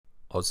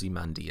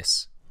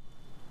Ozymandias.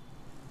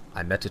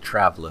 I met a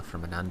traveller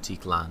from an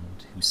antique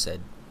land who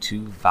said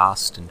 2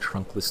 vast and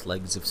trunkless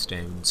legs of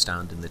stone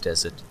stand in the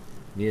desert.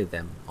 Near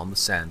them, on the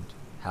sand,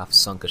 half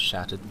sunk a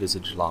shattered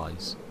visage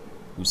lies,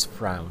 whose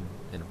frown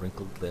and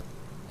wrinkled lip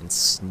and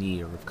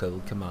sneer of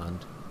cold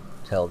command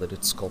tell that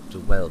its sculptor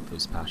well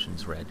those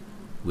passions read,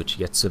 which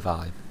yet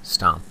survive,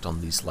 stamped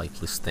on these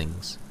lifeless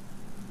things,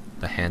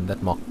 the hand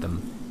that mocked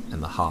them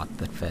and the heart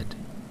that fed.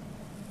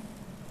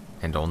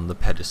 And on the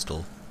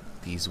pedestal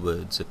these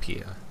words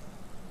appear: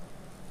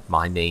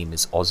 My name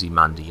is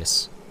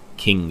Ozymandias,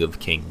 King of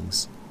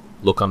Kings.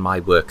 Look on my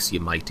works, ye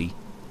mighty,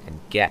 and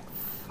get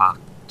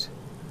fucked.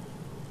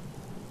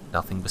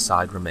 Nothing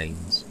beside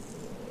remains,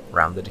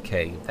 round the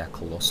decay of that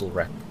colossal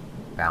wreck,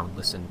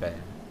 boundless and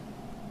bare.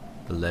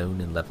 The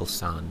lone and level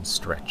sands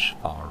stretch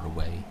far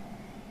away.